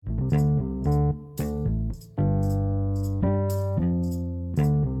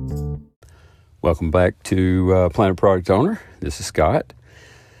Welcome back to Planet Product Owner. This is Scott.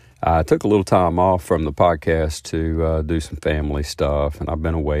 I took a little time off from the podcast to do some family stuff, and I've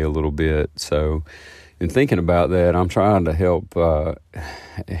been away a little bit. So in thinking about that, I'm trying to help with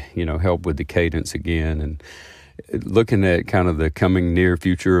the cadence again, and looking at kind of the coming near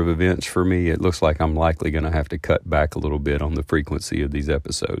future of events for me, it looks like I'm likely going to have to cut back a little bit on the frequency of these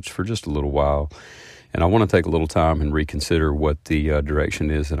episodes for just a little while. And I want to take a little time and reconsider what the direction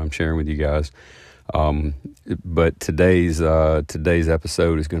is that I'm sharing with you guys. But today's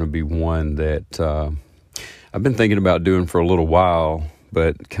episode is going to be one that I've been thinking about doing for a little while,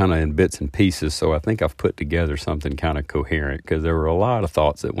 but kind of in bits and pieces. So I think I've put together something kind of coherent, because there were a lot of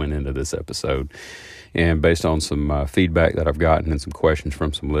thoughts that went into this episode. And based on some feedback that I've gotten and some questions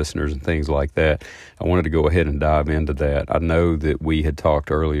from some listeners and things like that, I wanted to go ahead and dive into that. I know that we had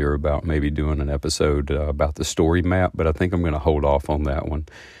talked earlier about maybe doing an episode about the story map, but I think I'm going to hold off on that one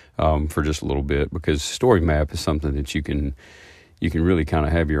for just a little bit, because story map is something that you can really kind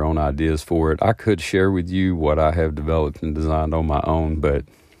of have your own ideas for it. I could share with you what I have developed and designed on my own, but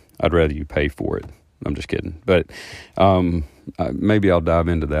I'd rather you pay for it. I'm just kidding. But maybe I'll dive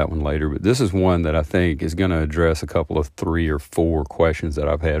into that one later. But this is one that I think is going to address a couple of 3 or 4 questions that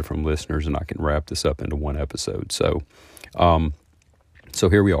I've had from listeners, and I can wrap this up into one episode. So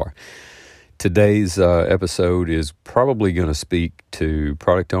here we are. Today's episode is probably going to speak to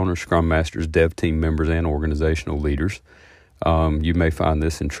product owners, Scrum Masters, dev team members, and organizational leaders. You may find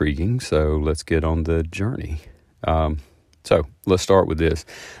this intriguing, so let's get on the journey. So let's start with this.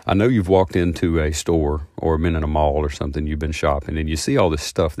 I know you've walked into a store or been in a mall or something, you've been shopping, and you see all this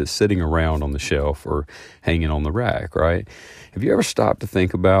stuff that's sitting around on the shelf or hanging on the rack, right? Have you ever stopped to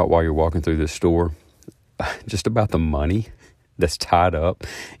think about, while you're walking through this store, just about the money that's tied up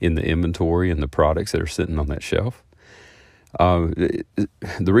in the inventory and the products that are sitting on that shelf?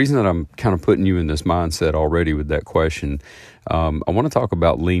 The reason that I'm kind of putting you in this mindset already with that question, I want to talk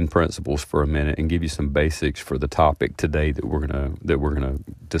about lean principles for a minute and give you some basics for the topic today that we're gonna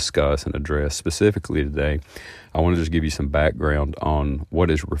discuss and address specifically today. I want to just give you some background on what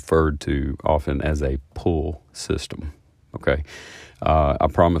is referred to often as a pull system. Okay. I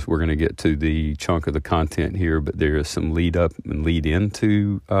promise we're going to get to the chunk of the content here, but there is some lead up and lead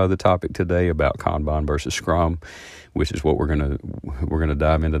into the topic today about Kanban versus Scrum, which is what we're going to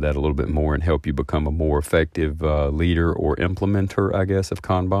dive into that a little bit more and help you become a more effective leader or implementer, I guess, of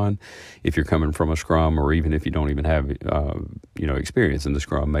Kanban. If you're coming from a Scrum, or even if you don't even have experience in the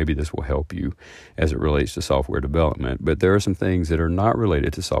Scrum, maybe this will help you as it relates to software development. But there are some things that are not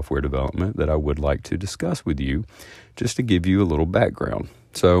related to software development that I would like to discuss with you, just to give you a little background.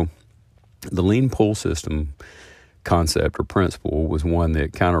 So the lean pull system concept or principle was one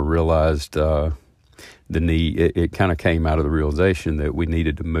that kind of realized the need. It kind of came out of the realization that we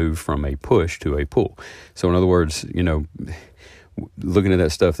needed to move from a push to a pull. So in other words, looking at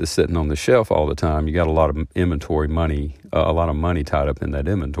that stuff that's sitting on the shelf all the time, you got a lot of inventory money, a lot of money tied up in that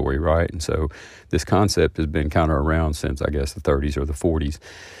inventory, right? And so this concept has been kind of around since, I guess, the 30s or the 40s.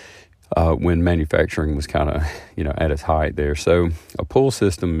 When manufacturing was kind of, at its height there. So a pull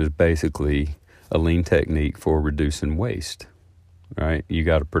system is basically a lean technique for reducing waste, right? You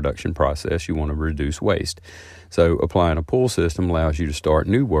got a production process, you want to reduce waste. So applying a pull system allows you to start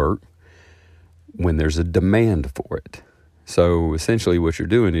new work when there's a demand for it. So essentially what you're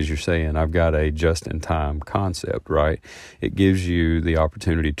doing is you're saying, I've got a just-in-time concept, right? It gives you the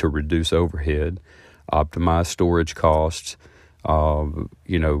opportunity to reduce overhead, optimize storage costs.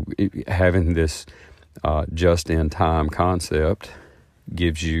 Having this just-in-time concept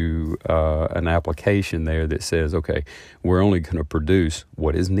gives you an application there that says, okay, we're only going to produce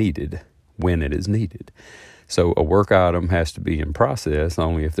what is needed when it is needed. So a work item has to be in process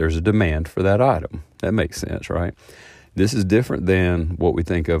only if there's a demand for that item. That makes sense, right? This is different than what we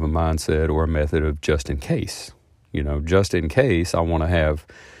think of a mindset or a method of just in case. Just in case I want to have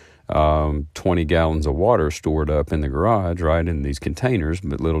 20 gallons of water stored up in the garage, right, in these containers,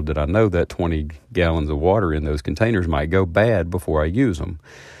 but little did I know that 20 gallons of water in those containers might go bad before I use them.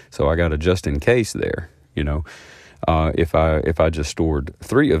 So I got a just in case there. If I just stored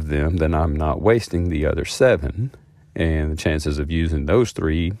 3 of them, then I'm not wasting the other 7, and the chances of using those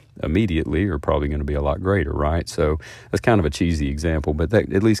 3 immediately are probably going to be a lot greater, right? So that's kind of a cheesy example, but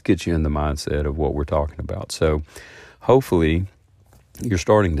that at least gets you in the mindset of what we're talking about. So hopefully you're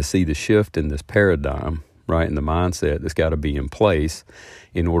starting to see the shift in this paradigm, right, in the mindset that's got to be in place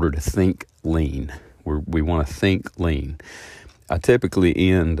in order to think lean. We want to think lean. I typically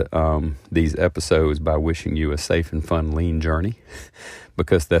end these episodes by wishing you a safe and fun lean journey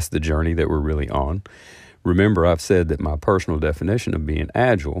because that's the journey that we're really on. Remember, I've said that my personal definition of being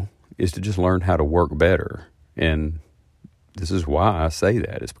agile is to just learn how to work better. And this is why I say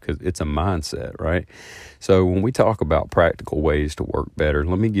that. It's because it's a mindset, right? So when we talk about practical ways to work better,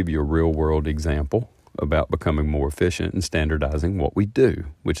 let me give you a real world example about becoming more efficient and standardizing what we do,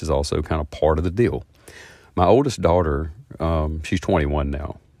 which is also kind of part of the deal. My oldest daughter, she's 21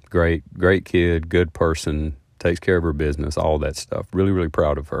 now. Great kid, good person, takes care of her business, all that stuff. Really, really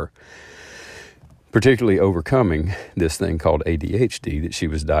proud of her. Particularly overcoming this thing called ADHD that she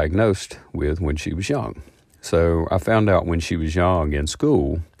was diagnosed with when she was young. So I found out when she was young in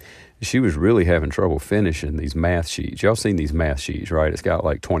school, she was really having trouble finishing these math sheets. Y'all seen these math sheets, right? It's got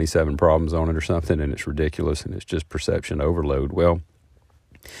like 27 problems on it or something, and it's ridiculous, and it's just perception overload. Well,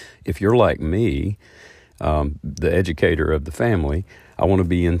 if you're like me, the educator of the family, I want to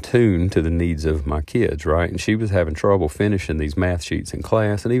be in tune to the needs of my kids, right? And she was having trouble finishing these math sheets in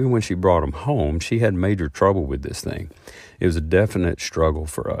class, and even when she brought them home, she had major trouble with this thing. It was a definite struggle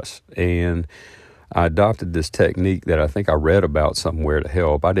for us, and I adopted this technique that I think I read about somewhere to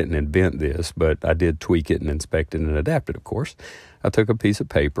help. I didn't invent this, but I did tweak it and inspect it and adapt it, of course. I took a piece of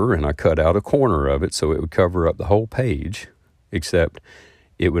paper and I cut out a corner of it so it would cover up the whole page, except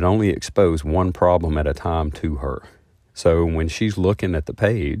it would only expose one problem at a time to her. So when she's looking at the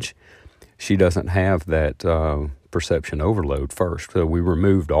page, she doesn't have that perception overload first. So we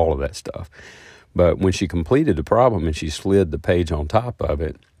removed all of that stuff. But when she completed the problem and she slid the page on top of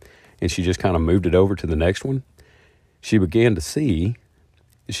it, and she just kind of moved it over to the next one, she began to see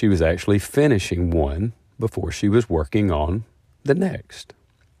she was actually finishing one before she was working on the next.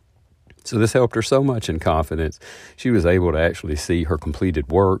 So this helped her so much in confidence. She was able to actually see her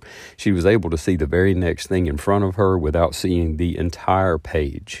completed work. She was able to see the very next thing in front of her without seeing the entire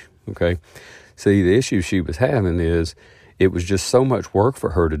page, okay? See, the issue she was having is it was just so much work for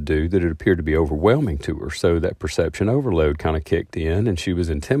her to do that it appeared to be overwhelming to her. So that perception overload kind of kicked in and she was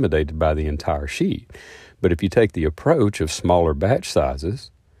intimidated by the entire sheet. But if you take the approach of smaller batch sizes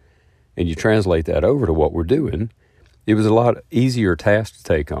and you translate that over to what we're doing, it was a lot easier task to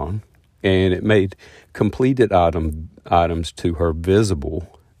take on, and it made completed items to her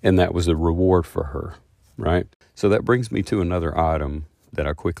visible, and that was a reward for her, right? So that brings me to another item that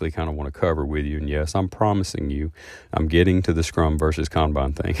I quickly kind of want to cover with you. And yes, I'm promising you, I'm getting to the Scrum versus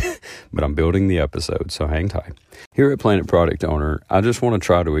Kanban thing, but I'm building the episode, so hang tight. Here at Planet Product Owner, I just want to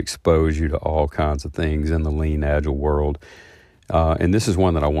try to expose you to all kinds of things in the lean, agile world. And this is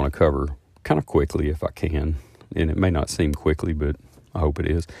one that I want to cover kind of quickly if I can. And it may not seem quickly, but I hope it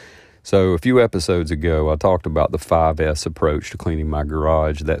is. So a few episodes ago, I talked about the 5S approach to cleaning my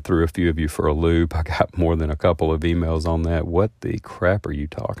garage. That threw a few of you for a loop. I got more than a couple of emails on that. What the crap are you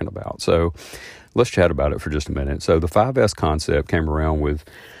talking about? So let's chat about it for just a minute. So the 5S concept came around with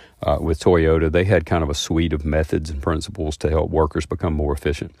Toyota. They had kind of a suite of methods and principles to help workers become more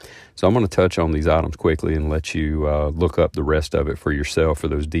efficient. So I'm going to touch on these items quickly and let you look up the rest of it for yourself for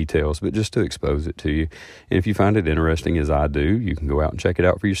those details, but just to expose it to you. And if you find it interesting as I do, you can go out and check it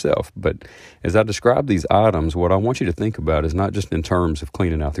out for yourself. But as I describe these items, what I want you to think about is not just in terms of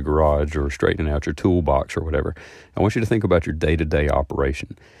cleaning out the garage or straightening out your toolbox or whatever. I want you to think about your day-to-day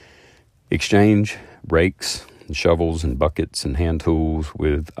operation. Exchange rakes, shovels and buckets and hand tools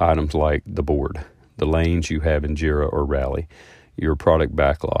with items like the board, the lanes you have in Jira or Rally, your product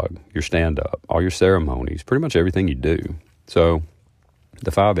backlog, your stand-up, all your ceremonies, pretty much everything you do. So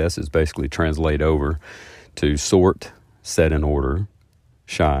the 5S's basically translate over to sort, set in order,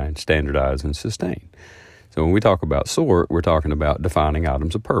 shine, standardize, and sustain. So when we talk about sort, we're talking about defining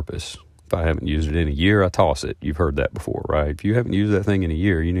items of purpose. If I haven't used it in a year, I toss it. You've heard that before, right? If you haven't used that thing in a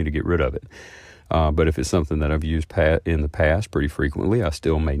year, you need to get rid of it. But if it's something that I've used in the past pretty frequently, I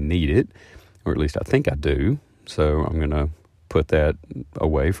still may need it, or at least I think I do. So I'm going to put that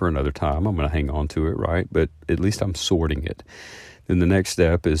away for another time. I'm going to hang on to it, right? But at least I'm sorting it. Then the next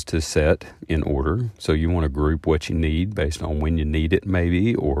step is to set in order. So you want to group what you need based on when you need it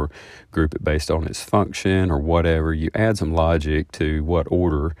maybe, or group it based on its function or whatever. You add some logic to what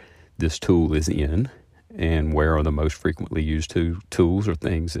order this tool is in and where are the most frequently used tools or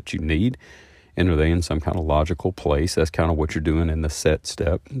things that you need. And are they in some kind of logical place? That's kind of what you're doing in the set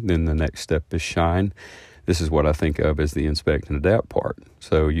step. Then the next step is shine. This is what I think of as the inspect and adapt part.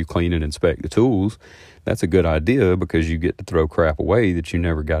 So you clean and inspect the tools. That's a good idea because you get to throw crap away that you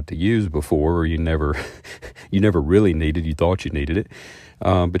never got to use before, or you never really needed. You thought you needed it.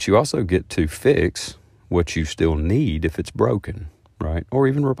 But you also get to fix what you still need if it's broken, right? Or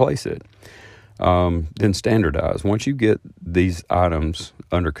even replace it. Then standardize. Once you get these items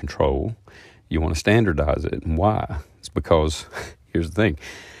under control, you want to standardize it. And why? It's because, here's the thing.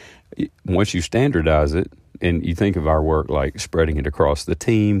 Once you standardize it, and you think of our work like spreading it across the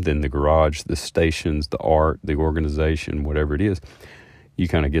team, then the garage, the stations, the art, the organization, whatever it is, you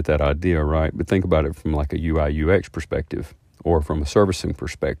kind of get that idea, right? But think about it from like a UI UX perspective or from a servicing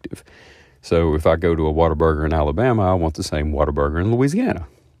perspective. So if I go to a Whataburger in Alabama, I want the same Whataburger in Louisiana.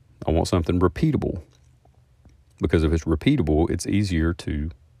 I want something repeatable, because if it's repeatable, it's easier to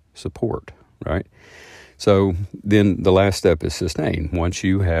support, right? So then the last step is sustain. Once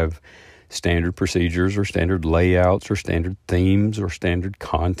you have standard procedures or standard layouts or standard themes or standard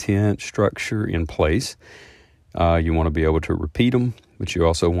content structure in place, you want to be able to repeat them, but you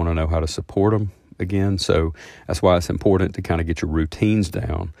also want to know how to support them again. So that's why it's important to kind of get your routines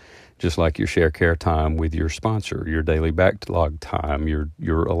down, just like your share care time with your sponsor, your daily backlog time, your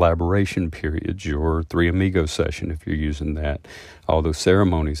elaboration periods, your Three Amigos session, if you're using that, all those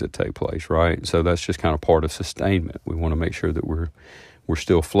ceremonies that take place, right? So that's just kind of part of sustainment. We want to make sure that we're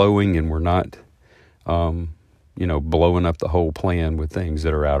still flowing and we're not, blowing up the whole plan with things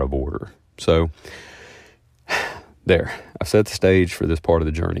that are out of order. So there, I've set the stage for this part of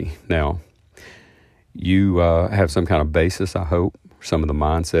the journey. Now, you have some kind of basis, I hope, some of the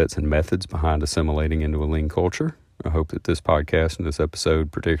mindsets and methods behind assimilating into a lean culture. I hope that this podcast and this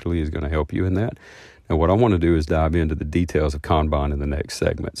episode particularly is going to help you in that. Now, what I want to do is dive into the details of Kanban in the next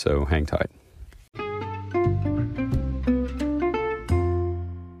segment, so hang tight.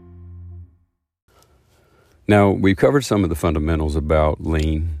 Now, we've covered some of the fundamentals about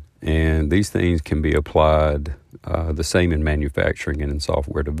lean, and these things can be applied the same in manufacturing and in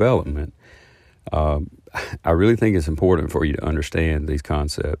software development. I really think it's important for you to understand these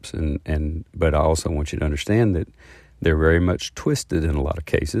concepts, but I also want you to understand that they're very much twisted in a lot of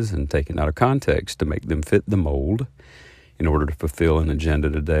cases and taken out of context to make them fit the mold in order to fulfill an agenda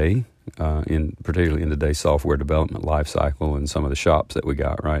today, particularly in today's software development lifecycle and some of the shops that we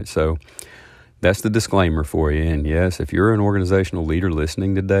got, right? So that's the disclaimer for you. And yes, if you're an organizational leader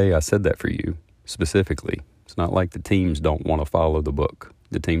listening today, I said that for you specifically. It's not like the teams don't want to follow the book.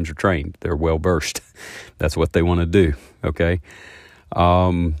 The teams are trained. They're well versed. That's what they want to do. Okay.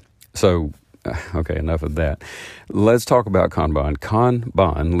 Okay, enough of that. Let's talk about Kanban.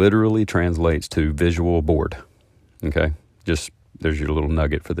 Kanban literally translates to visual board. Okay. There's your little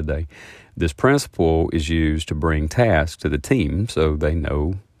nugget for the day. This principle is used to bring tasks to the team so they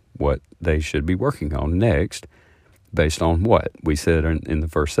know what they should be working on next based on what we said in the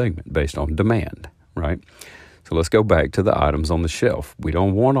first segment, based on demand, right? So let's go back to the items on the shelf. We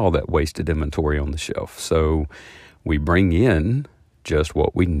don't want all that wasted inventory on the shelf. So we bring in just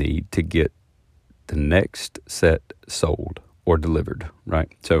what we need to get the next set sold or delivered,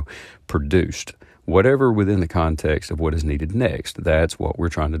 right? So produced, whatever within the context of what is needed next, that's what we're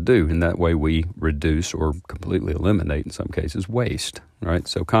trying to do. And that way we reduce or completely eliminate, in some cases, waste, right?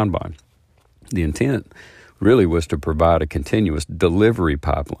 So Kanban, the intent really was to provide a continuous delivery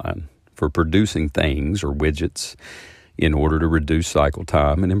pipeline for producing things or widgets in order to reduce cycle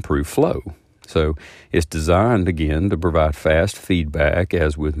time and improve flow. So it's designed, again, to provide fast feedback,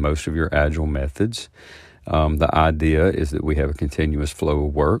 as with most of your agile methods. The idea is that we have a continuous flow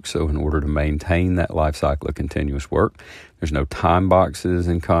of work. So in order to maintain that life cycle of continuous work, there's no time boxes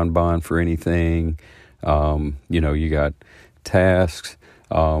in Kanban for anything. You got tasks,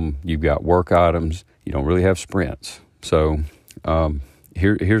 you've got work items. You don't really have sprints. So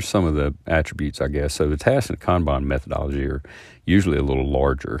here's some of the attributes, I guess. So the tasks in Kanban methodology are usually a little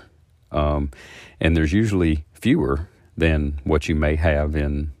larger. And there's usually fewer than what you may have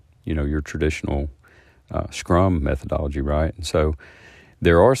in, your traditional Scrum methodology, right? And so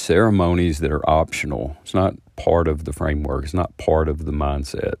there are ceremonies that are optional. It's not part of the framework. It's not part of the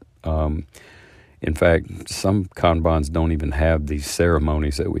mindset. In fact, some Kanbans don't even have these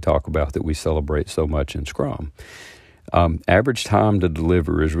ceremonies that we talk about that we celebrate so much in Scrum. Average time to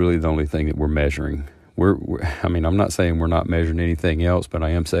deliver is really the only thing that we're measuring. I'm not saying we're not measuring anything else, but I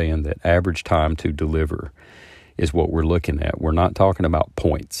am saying that average time to deliver is what we're looking at. We're not talking about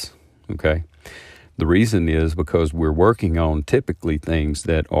points, okay? The reason is because we're working on typically things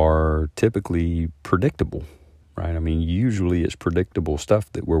that are typically predictable, right? Usually it's predictable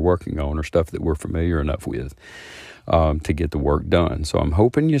stuff that we're working on or stuff that we're familiar enough with to get the work done. So I'm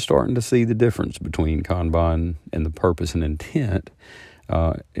hoping you're starting to see the difference between Kanban and the purpose and intent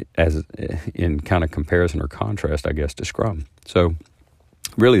as in kind of comparison or contrast, I guess, to Scrum. So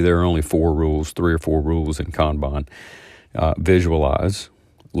really there are only 3 or 4 rules in Kanban. Visualize,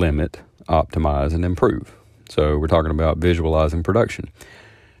 limit, optimize, and improve. So we're talking about visualizing production.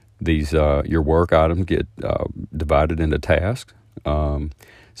 These your work items get divided into tasks.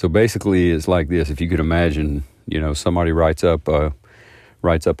 So basically, it's like this. If you could imagine, somebody writes up a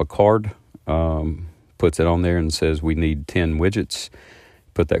card, puts it on there and says we need 10 widgets.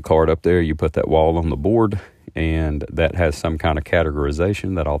 Put that card up there. You put that wall on the board, and that has some kind of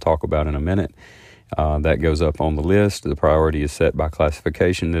categorization that I'll talk about in a minute. That goes up on the list. The priority is set by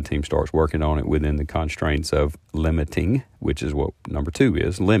classification. The team starts working on it within the constraints of limiting, which is what number 2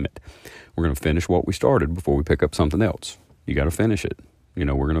 is, limit. We're going to finish what we started before we pick up something else. You got to finish it. We're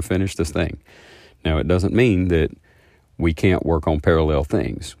going to finish this thing. Now, it doesn't mean that we can't work on parallel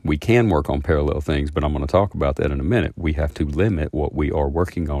things. We can work on parallel things, but I'm going to talk about that in a minute. We have to limit what we are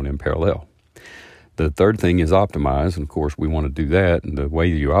working on in parallel. The third thing is optimize, and of course we want to do that, and the way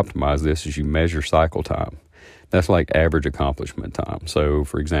you optimize this is you measure cycle time. That's like average accomplishment time. So,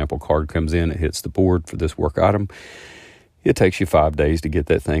 for example, card comes in, it hits the board for this work item. It takes you 5 days to get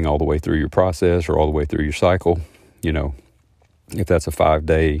that thing all the way through your process or all the way through your cycle. If that's a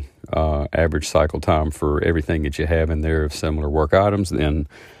 5-day average cycle time for everything that you have in there of similar work items, then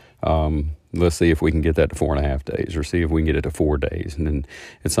let's see if we can get that to 4.5 days, or see if we can get it to 4 days. And then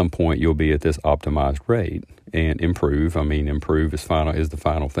at some point you'll be at this optimized rate and improve. Improve is the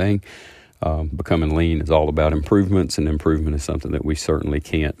final thing. Becoming lean is all about improvements, and improvement is something that we certainly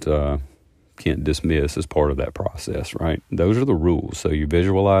can't dismiss as part of that process, right? Those are the rules. So you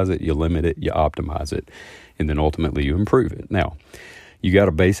visualize it, you limit it, you optimize it, and then ultimately you improve it. Now, you got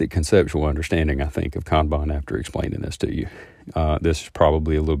a basic conceptual understanding, I think, of Kanban after explaining this to you. This is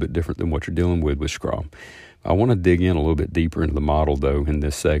probably a little bit different than what you're dealing with Scrum. I want to dig in a little bit deeper into the model, though, in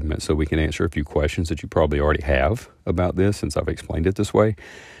this segment so we can answer a few questions that you probably already have about this since I've explained it this way.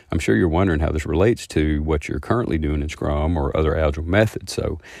 I'm sure you're wondering how this relates to what you're currently doing in Scrum or other Agile methods.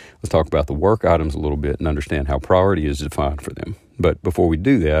 So let's talk about the work items a little bit and understand how priority is defined for them. But before we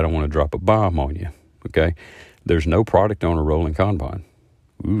do that, I want to drop a bomb on you, okay? There's no product owner role in Kanban.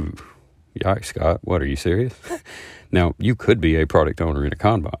 Ooh, yikes, Scott. What, are you serious? Now, you could be a product owner in a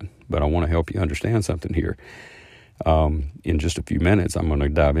Kanban, but I want to help you understand something here. In just a few minutes, I'm going to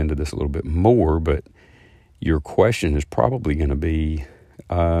dive into this a little bit more, but your question is probably going to be,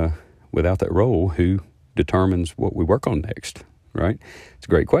 without that role, who determines what we work on next, right? It's a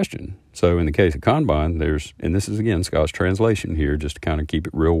great question. So in the case of Kanban, and this is again Scott's translation here, just to kind of keep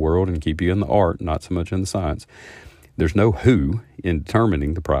it real world and keep you in the art, not so much in the science. There's no who in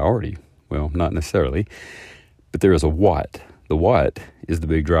determining the priority. Well, not necessarily, but there is a what. The what is the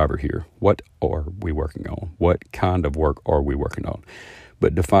big driver here. What are we working on? What kind of work are we working on?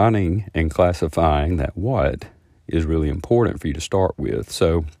 But defining and classifying that what is really important for you to start with.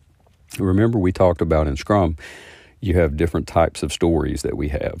 So remember, we talked about in Scrum, you have different types of stories that we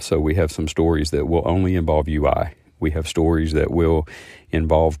have. So we have some stories that will only involve UI. We have stories that will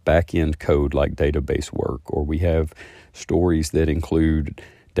involve back-end code like database work, or we have stories that include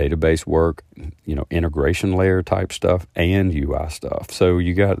database work, integration layer type stuff and UI stuff. So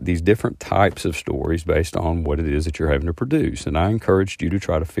you got these different types of stories based on what it is that you're having to produce. And I encouraged you to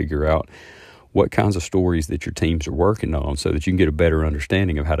try to figure out what kinds of stories that your teams are working on so that you can get a better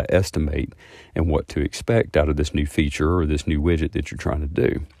understanding of how to estimate and what to expect out of this new feature or this new widget that you're trying to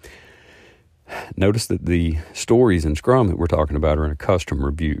do. Notice that the stories in Scrum that we're talking about are in a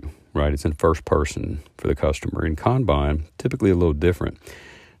customer view, right? It's in first person for the customer. In Kanban, typically a little different.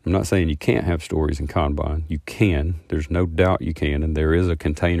 I'm not saying you can't have stories in Kanban. You can. There's no doubt you can, and there is a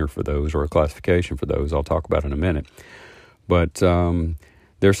container for those or a classification for those I'll talk about in a minute. But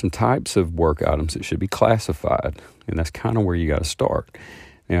there's some types of work items that should be classified, and that's kind of where you got to start.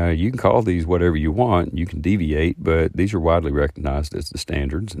 Now, you can call these whatever you want. You can deviate, but these are widely recognized as the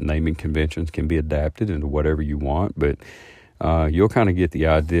standards. Naming conventions can be adapted into whatever you want, but you'll kind of get the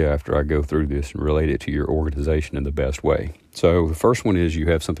idea after I go through this and relate it to your organization in the best way. So the first one is you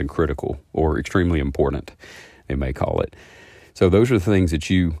have something critical or extremely important, they may call it. So those are the things that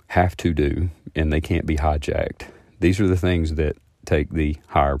you have to do, and they can't be hijacked. These are the things that take the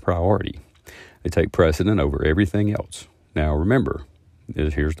higher priority. They take precedent over everything else. Now remember,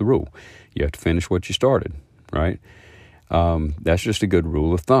 here's the rule. You have to finish what you started, right? That's just a good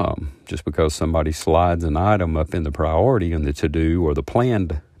rule of thumb. Just because somebody slides an item up in the priority in the to-do or the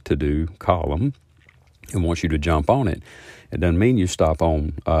planned to-do column and wants you to jump on it, it doesn't mean you stop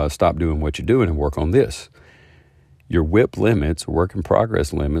doing what you're doing and work on this. Your WIP limits, work in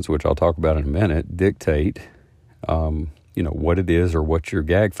progress limits, which I'll talk about in a minute, dictate what it is or what your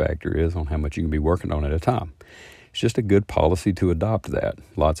gag factor is on how much you can be working on at a time. It's just a good policy to adopt that.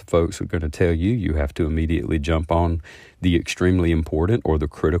 Lots of folks are going to tell you have to immediately jump on the extremely important or the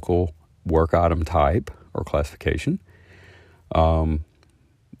critical work item type or classification.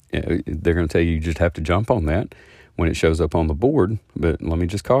 They're going to tell you just have to jump on that when it shows up on the board. But let me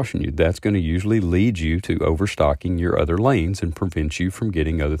just caution you, that's going to usually lead you to overstocking your other lanes and prevent you from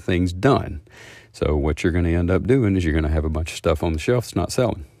getting other things done. So what you're going to end up doing is you're going to have a bunch of stuff on the shelf that's not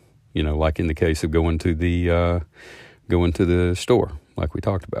selling. Like in the case of going to the store, like we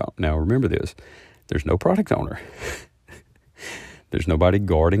talked about. Now, remember this, there's no product owner. There's nobody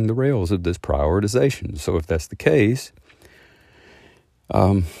guarding the rails of this prioritization. So if that's the case,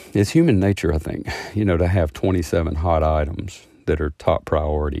 it's human nature, I think, to have 27 hot items that are top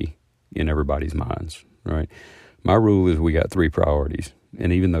priority in everybody's minds, right? My rule is we got 3 priorities,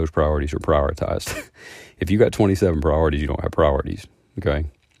 and even those priorities are prioritized. If you got 27 priorities, you don't have priorities, okay?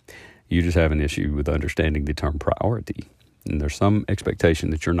 You just have an issue with understanding the term priority. And there's some expectation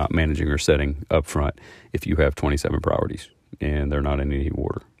that you're not managing or setting up front if you have 27 priorities, and they're not in any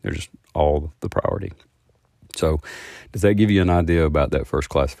order. They're just all the priority. So does that give you an idea about that first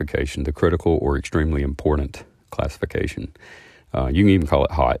classification, the critical or extremely important classification? You can even call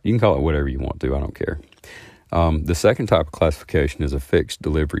it hot. You can call it whatever you want to. I don't care. The second type of classification is a fixed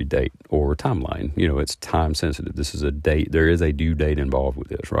delivery date or timeline. It's time sensitive. This is a date. There is a due date involved with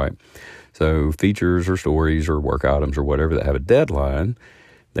this, right? So features or stories or work items or whatever that have a deadline,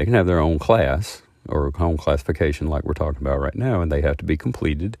 they can have their own class or own classification like we're talking about right now, and they have to be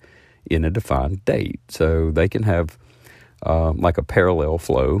completed in a defined date. So they can have like a parallel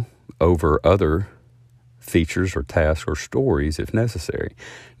flow over other features or tasks or stories if necessary.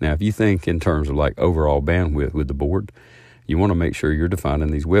 Now, if you think in terms of like overall bandwidth with the board, you want to make sure you're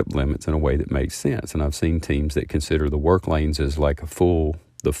defining these WIP limits in a way that makes sense. And I've seen teams that consider the work lanes as like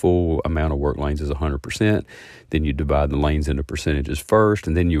the full amount of work lanes is 100%. Then you divide the lanes into percentages first,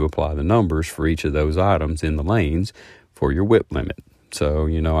 and then you apply the numbers for each of those items in the lanes for your WIP limit. So,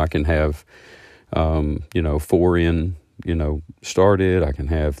 I can have, 4 in, started. I can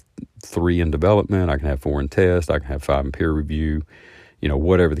have 3 in development. I can have 4 in test. I can have 5 in peer review,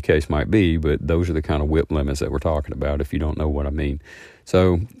 whatever the case might be. But those are the kind of WIP limits that we're talking about if you don't know what I mean.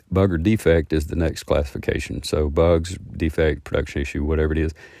 So bug or defect is the next classification. So bugs, defect, production issue, whatever it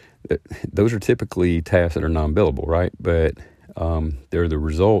is, those are typically tasks that are non-billable, right? But they're the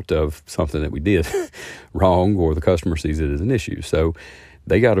result of something that we did wrong or the customer sees it as an issue. So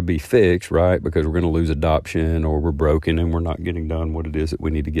they got to be fixed, right? Because we're going to lose adoption or we're broken and we're not getting done what it is that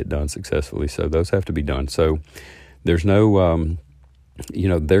we need to get done successfully. So those have to be done. So there's no,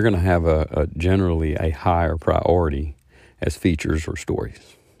 they're going to have a generally a higher priority as features or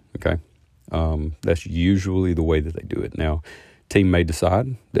stories, okay? That's usually the way that they do it. Now, team may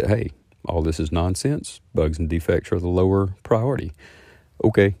decide that, hey, all this is nonsense. Bugs and defects are the lower priority.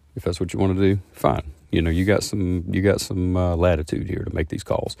 Okay, if that's what you want to do, fine. You got some latitude here to make these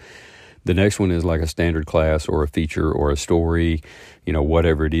calls. The next one is like a standard class or a feature or a story,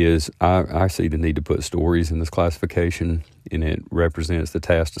 whatever it is. I see the need to put stories in this classification, and it represents the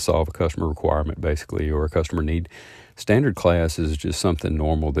task to solve a customer requirement, basically, or a customer need. Standard class is just something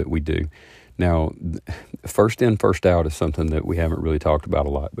normal that we do. Now, first in, first out is something that we haven't really talked about a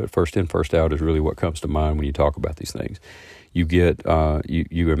lot, but first in, first out is really what comes to mind when you talk about these things. You get,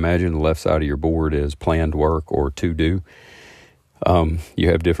 you imagine the left side of your board as planned work or to do. You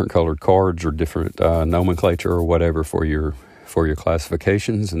have different colored cards or different nomenclature or whatever for your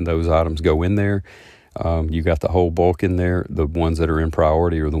classifications, and those items go in there. You got the whole bulk in there. The ones that are in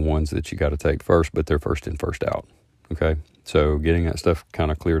priority are the ones that you got to take first, but they're first in, first out. Okay, so getting that stuff kind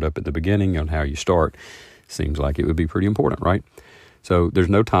of cleared up at the beginning on how you start seems like it would be pretty important, right? So there's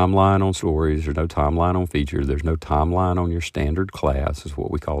no timeline on stories. There's no timeline on features. There's no timeline on your standard class, is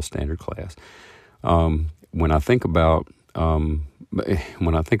what we call standard class. When I think about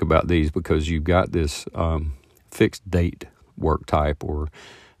these, because you've got this fixed date work type or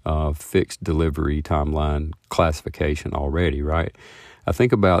fixed delivery timeline classification already, right? I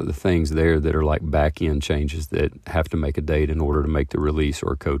think about the things there that are like back-end changes that have to make a date in order to make the release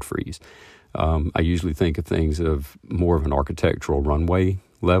or a code freeze. I usually think of things of more of an architectural runway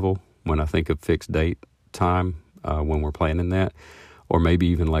level when I think of fixed date time when we're planning that, or maybe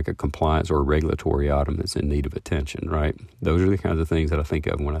even like a compliance or a regulatory item that's in need of attention, right? Those are the kinds of things that I think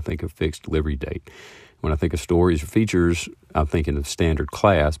of when I think of fixed delivery date. When I think of stories or features, I'm thinking of standard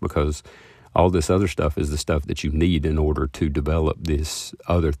class, because all this other stuff is the stuff that you need in order to develop this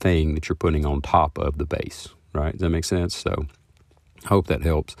other thing that you're putting on top of the base, right? Does that make sense? So I hope that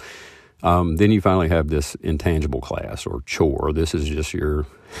helps. Then you finally have this intangible class or chore. This is just your,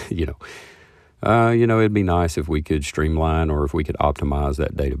 it'd be nice if we could streamline or if we could optimize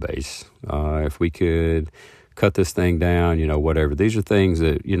that database. If we could cut this thing down, whatever. These are things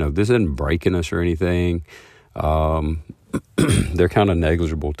that, this isn't breaking us or anything. They're kind of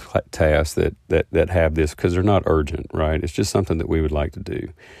negligible tasks that have this because they're not urgent, right? It's just something that we would like to do,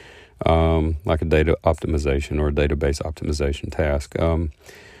 like a data optimization or a database optimization task.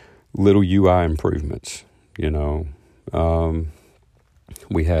 Little UI improvements, we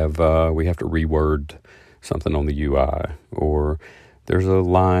have to reword something on the UI, or there's a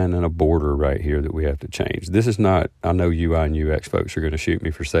line and a border right here that we have to change. This is not, I know UI and UX folks are going to shoot me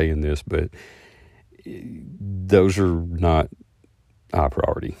for saying this, but those are not high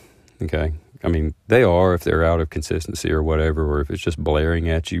priority, okay? I mean, they are if they're out of consistency or whatever, or if it's just blaring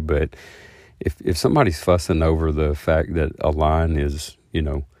at you, but if somebody's fussing over the fact that a line is,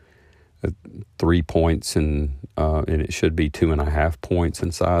 3 points and it should be 2.5 points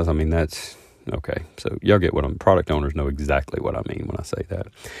in size, I mean, that's okay. So y'all get what product owners know exactly what I mean when I say that.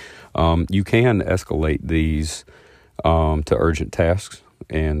 You can escalate these to urgent tasks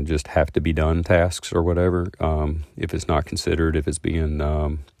and just have to be done tasks or whatever. If it's not considered, if it's being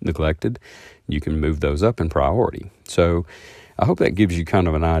neglected, you can move those up in priority. So I hope that gives you kind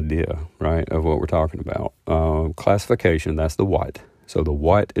of an idea, right, of what we're talking about. Classification, that's the what. So the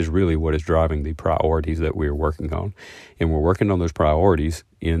what is really what is driving the priorities that we're working on. And we're working on those priorities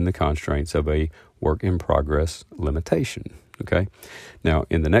in the constraints of a work in progress limitation. Okay. Now,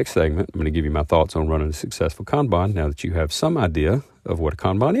 in the next segment, I'm going to give you my thoughts on running a successful Kanban now that you have some idea of what a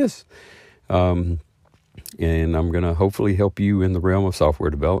Kanban is. And I'm going to hopefully help you in the realm of software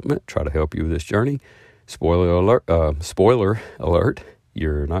development, try to help you with this journey. Spoiler alert,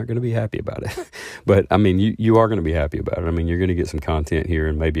 you're not going to be happy about it. But, I mean, you are going to be happy about it. I mean, you're going to get some content here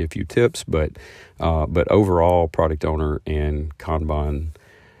and maybe a few tips, but overall, product owner and Kanban,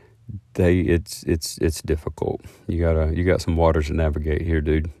 it's difficult. You got some waters to navigate here,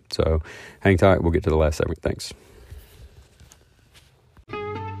 dude. So hang tight. We'll get to the last segment. Thanks.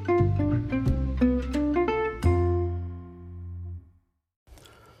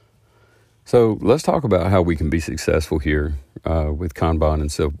 So let's talk about how we can be successful here with Kanban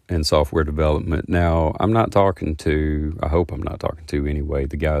and software development. Now, I hope I'm not talking to anyway,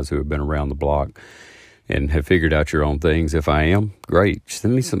 the guys who have been around the block and have figured out your own things. If I am, great.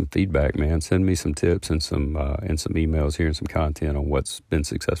 Send me some feedback, man. Send me some tips and some emails here and some content on what's been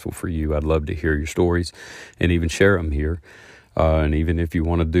successful for you. I'd love to hear your stories and even share them here. And even if you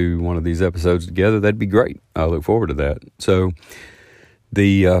want to do one of these episodes together, that'd be great. I look forward to that. So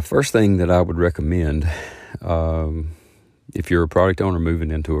the first thing that I would recommend, if you're a product owner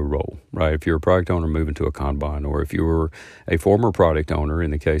moving into a role, right? If you're a product owner moving to a Kanban, or if you're a former product owner,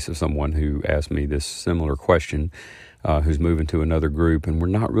 in the case of someone who asked me this similar question, who's moving to another group, and we're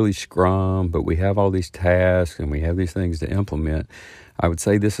not really Scrum, but we have all these tasks and we have these things to implement, I would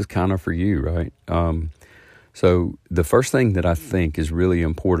say this is kind of for you, right? So the first thing that I think is really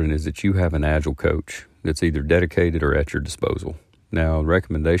important is that you have an Agile coach that's either dedicated or at your disposal. Now, the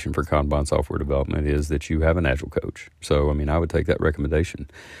recommendation for Kanban software development is that you have an Agile coach. So, I mean, I would take that recommendation.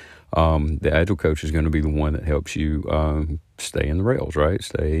 The Agile coach is going to be the one that helps you stay in the rails, right?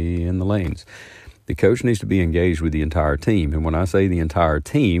 Stay in the lanes. The coach needs to be engaged with the entire team. And when I say the entire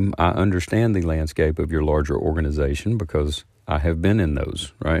team, I understand the landscape of your larger organization because I have been in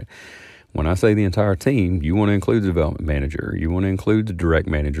those, right? When I say the entire team, you want to include the development manager. You want to include the direct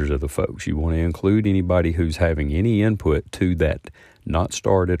managers of the folks. You want to include anybody who's having any input to that not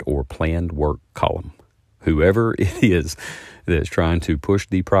started or planned work column. Whoever it is that's trying to push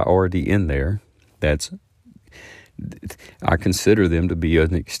the priority in there, I consider them to be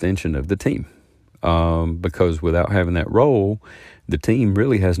an extension of the team. Because without having that role, the team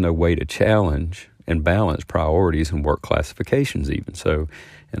really has no way to challenge and balance priorities and work classifications even. So,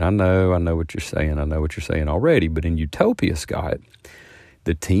 and I know what you're saying. I know what you're saying already. But in Utopia, Scott,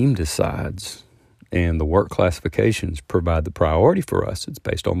 the team decides, and the work classifications provide the priority for us. It's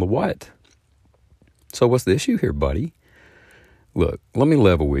based on the what. So what's the issue here, buddy? Look, let me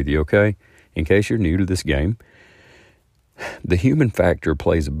level with you, okay? In case you're new to this game, the human factor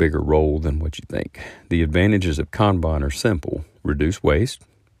plays a bigger role than what you think. The advantages of Kanban are simple: reduce waste,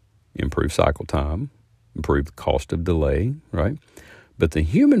 improve cycle time, improve the cost of delay, right? But the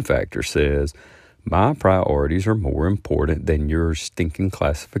human factor says, my priorities are more important than your stinking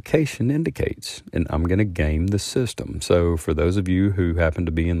classification indicates, and I'm going to game the system. So for those of you who happen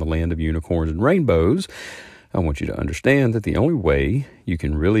to be in the land of unicorns and rainbows, I want you to understand that the only way you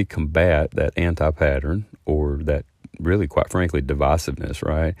can really combat that anti-pattern, or that really, quite frankly, divisiveness,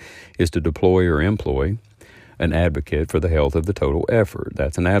 right, is to deploy or employ an advocate for the health of the total effort.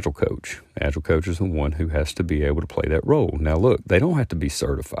 That's an Agile coach. Agile coach is the one who has to be able to play that role. Now, look, they don't have to be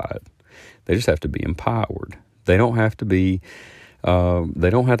certified. They just have to be empowered. They don't have to be They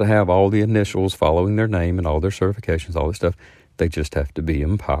don't have to have all the initials following their name and all their certifications, all this stuff. They just have to be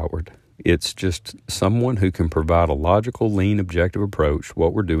empowered. It's just someone who can provide a logical, lean, objective approach,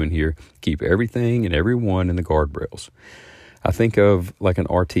 what we're doing here, keep everything and everyone in the guardrails. I think of like an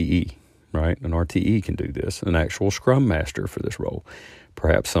RTE, right? An RTE can do this, an actual Scrum Master for this role.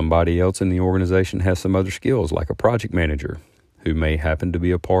 Perhaps somebody else in the organization has some other skills, like a project manager who may happen to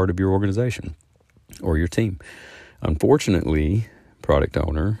be a part of your organization or your team. Unfortunately, product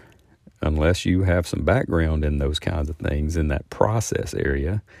owner, unless you have some background in those kinds of things in that process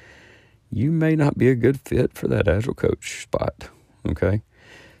area, you may not be a good fit for that Agile coach spot, okay?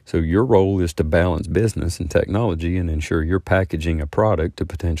 So your role is to balance business and technology and ensure you're packaging a product to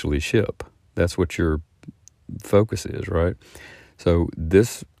potentially ship. That's what your focus is, right? So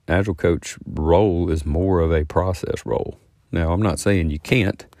this Agile coach role is more of a process role. Now, I'm not saying you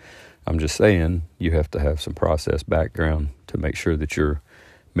can't. I'm just saying you have to have some process background to make sure that you're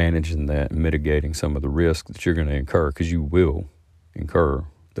managing that and mitigating some of the risks that you're going to incur, because you will incur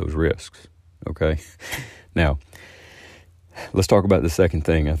those risks, okay? Now, let's talk about the second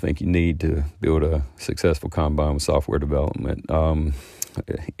thing I think you need to build a successful Kanban with software development.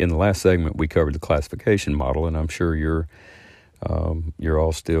 In the last segment, we covered the classification model, and I'm sure you're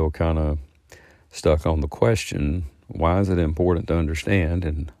all still kind of stuck on the question, why is it important to understand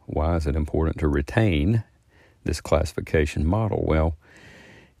and why is it important to retain this classification model? Well,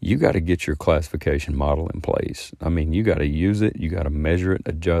 you got to get your classification model in place. I mean, you got to use it, you got to measure it,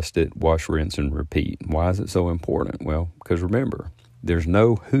 adjust it, wash, rinse, and repeat. Why is it so important? Well, because remember, there's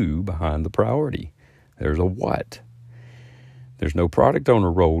no who behind the priority. There's a what. There's no product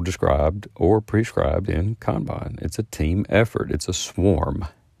owner role described or prescribed in Kanban. It's a team effort. It's a swarm,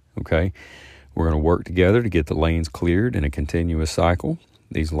 okay? We're going to work together to get the lanes cleared in a continuous cycle.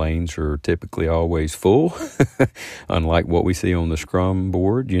 These lanes are typically always full, unlike what we see on the Scrum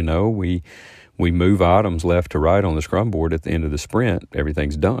board. You know, we move items left to right on the Scrum board at the end of the sprint.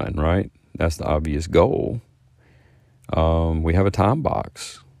 Everything's done, right? That's the obvious goal. We have a time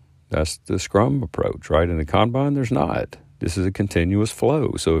box. That's the Scrum approach, right? In the Kanban, there's not. This is a continuous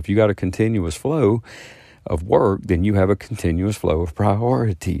flow. So if you got a continuous flow of work, then you have a continuous flow of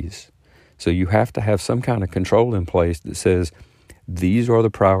priorities. So you have to have some kind of control in place that says, these are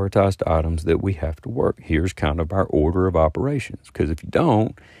the prioritized items that we have to work. Here's kind of our order of operations. Because if you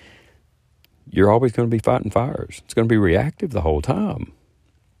don't, you're always going to be fighting fires. It's going to be reactive the whole time.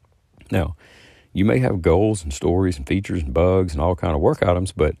 Now, you may have goals and stories and features and bugs and all kind of work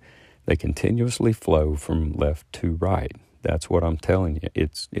items, but they continuously flow from left to right. That's what I'm telling you.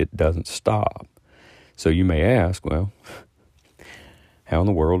 It doesn't stop. So you may ask, well, how in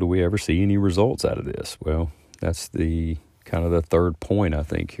the world do we ever see any results out of this? Well, that's the kind of the third point I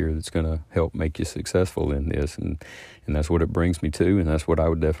think here that's going to help make you successful in this, and that's what it brings me to, and that's what I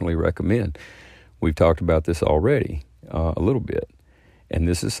would definitely recommend. We've talked about this already a little bit, and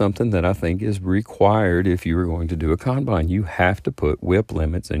this is something that I think is required if you are going to do a Kanban. You have to put WIP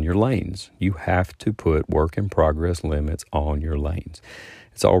limits in your lanes. You have to put work in progress limits on your lanes.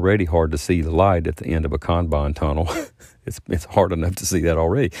 It's already hard to see the light at the end of a Kanban tunnel. It's hard enough to see that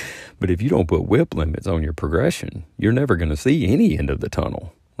already. But if you don't put WIP limits on your progression, you're never going to see any end of the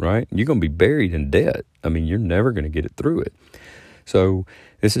tunnel, right? You're going to be buried in debt. I mean, you're never going to get it through it. So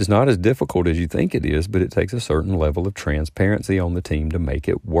this is not as difficult as you think it is, but it takes a certain level of transparency on the team to make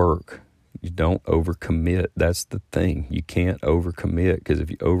it work. You don't overcommit. That's the thing. You can't overcommit, because if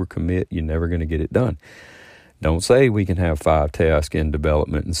you overcommit, you're never going to get it done. Don't say we can have 5 tasks in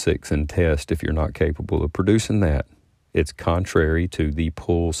development and 6 in test if you're not capable of producing that. It's contrary to the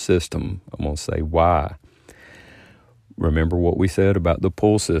pull system. I'm going to say why. Remember what we said about the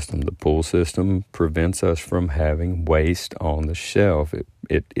pull system. The pull system prevents us from having waste on the shelf.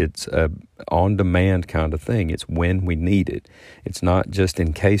 It's a on-demand kind of thing. It's when we need it. It's not just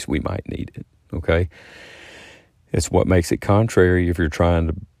in case we might need it, okay? It's what makes it contrary if you're trying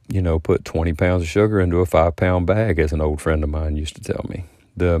to, put 20 pounds of sugar into a 5-pound bag, as an old friend of mine used to tell me.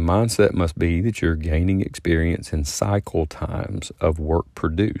 The mindset must be that you're gaining experience in cycle times of work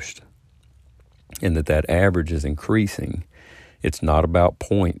produced, and that average is increasing. It's not about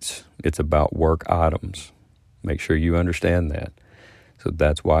points. It's about work items. Make sure you understand that. So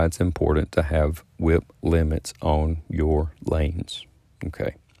that's why it's important to have WIP limits on your lanes.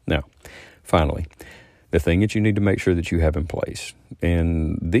 Okay. Now, finally, the thing that you need to make sure that you have in place.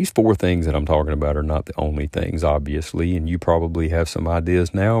 And these 4 things that I'm talking about are not the only things, obviously, and you probably have some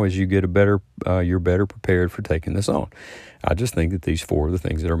ideas now as you get you're better prepared for taking this on. I just think that these 4 are the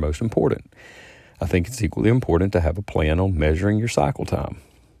things that are most important. I think it's equally important to have a plan on measuring your cycle time.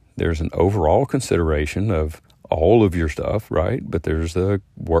 There's an overall consideration of all of your stuff, right? But there's a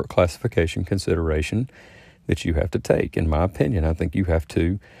work classification consideration that you have to take. In my opinion, I think you have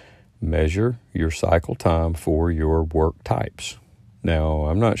to measure your cycle time for your work types. Now,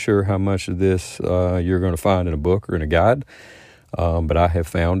 I'm not sure how much of this you're going to find in a book or in a guide, but I have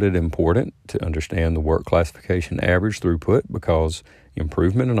found it important to understand the work classification average throughput, because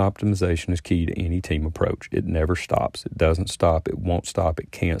improvement and optimization is key to any team approach. It never stops. It doesn't stop. It won't stop.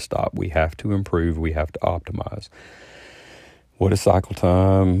 It can't stop. We have to improve. We have to optimize. What is cycle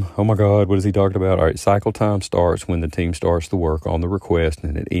time? Oh my God, what is he talking about? All right, cycle time starts when the team starts the work on the request,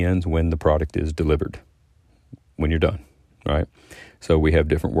 and it ends when the product is delivered, when you're done, right? So we have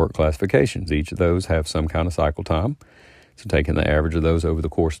different work classifications. Each of those have some kind of cycle time. So taking the average of those over the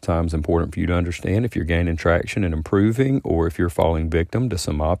course of time is important for you to understand if you're gaining traction and improving, or if you're falling victim to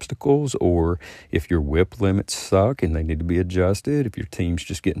some obstacles, or if your WIP limits suck and they need to be adjusted, if your team's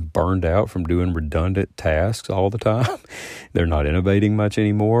just getting burned out from doing redundant tasks all the time. They're not innovating much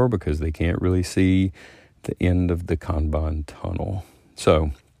anymore because they can't really see the end of the Kanban tunnel.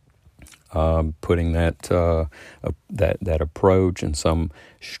 So putting that approach and some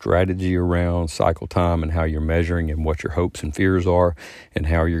strategy around cycle time and how you're measuring and what your hopes and fears are and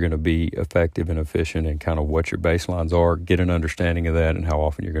how you're going to be effective and efficient and kind of what your baselines are, get an understanding of that and how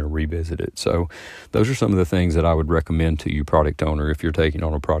often you're going to revisit it. So those are some of the things that I would recommend to you, product owner, if you're taking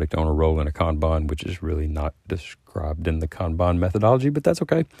on a product owner role in a Kanban, which is really not described in the Kanban methodology, but that's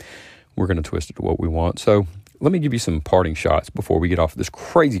okay. We're going to twist it to what we want. So let me give you some parting shots before we get off this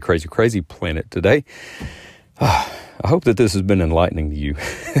crazy planet today. I hope that this has been enlightening to you.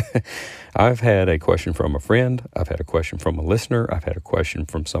 I've had a question from a friend. I've had a question from a listener. I've had a question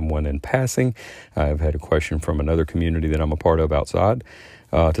from someone in passing. I've had a question from another community that I'm a part of outside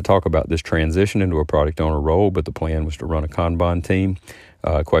to talk about this transition into a product owner role, but the plan was to run a Kanban team.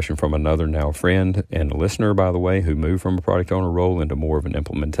 A question from another, now a friend and a listener, by the way, who moved from a product owner role into more of an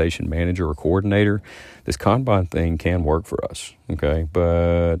implementation manager or coordinator. This Kanban thing can work for us, okay?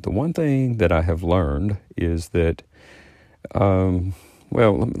 But the one thing that I have learned is that, let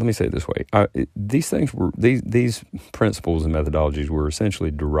me say it this way. These things were, these principles and methodologies were essentially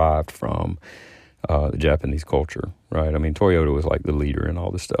derived from the Japanese culture, right? I mean, Toyota was like the leader in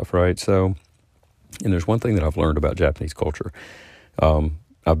all this stuff, right? So, and there's one thing that I've learned about Japanese culture.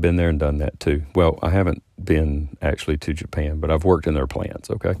 I've been there and done that too. Well, I haven't been actually to Japan, but I've worked in their plants,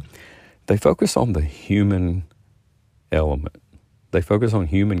 okay? They focus on the human element. They focus on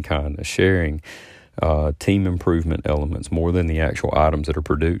human kindness, sharing, team improvement elements more than the actual items that are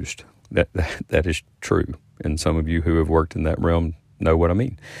produced. That is true. And some of you who have worked in that realm know what I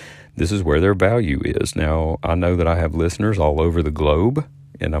mean. This is where their value is. Now, I know that I have listeners all over the globe,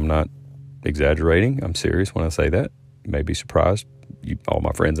 and I'm not exaggerating. I'm serious when I say that. You may be surprised. All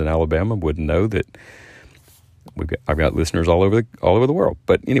my friends in Alabama wouldn't know that I've got listeners all over the world.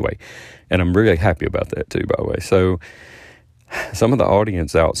 But anyway, and I'm really happy about that too, by the way. So some of the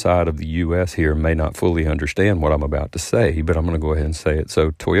audience outside of the U.S. here may not fully understand what I'm about to say, but I'm going to go ahead and say it.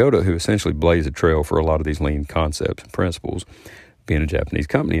 So Toyota, who essentially blazed a trail for a lot of these lean concepts and principles, being a Japanese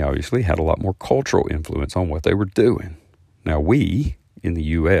company, obviously had a lot more cultural influence on what they were doing. Now we in the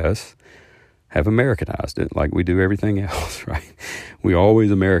U.S. have Americanized it like we do everything else, right? We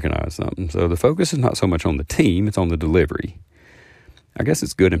always Americanize something. So the focus is not so much on the team, it's on the delivery. I guess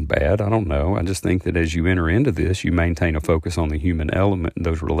it's good and bad. I don't know. I just think that as you enter into this, you maintain a focus on the human element and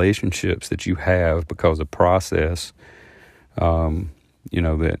those relationships that you have because of process, that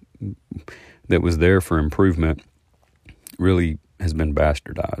was there for improvement really has been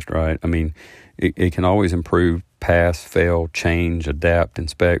bastardized, right? I mean, it can always improve, pass, fail, change, adapt,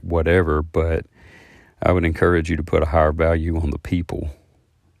 inspect, whatever, but I would encourage you to put a higher value on the people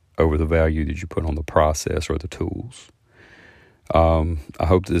over the value that you put on the process or the tools. I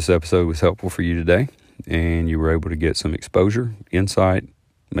hope this episode was helpful for you today and you were able to get some exposure, insight,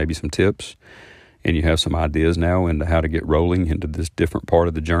 maybe some tips, and you have some ideas now into how to get rolling into this different part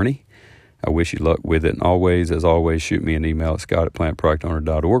of the journey. I wish you luck with it. And as always, shoot me an email at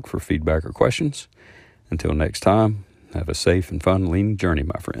scott@plantproductowner.org for feedback or questions. Until next time, have a safe and fun lean journey,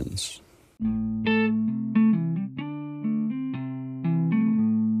 my friends.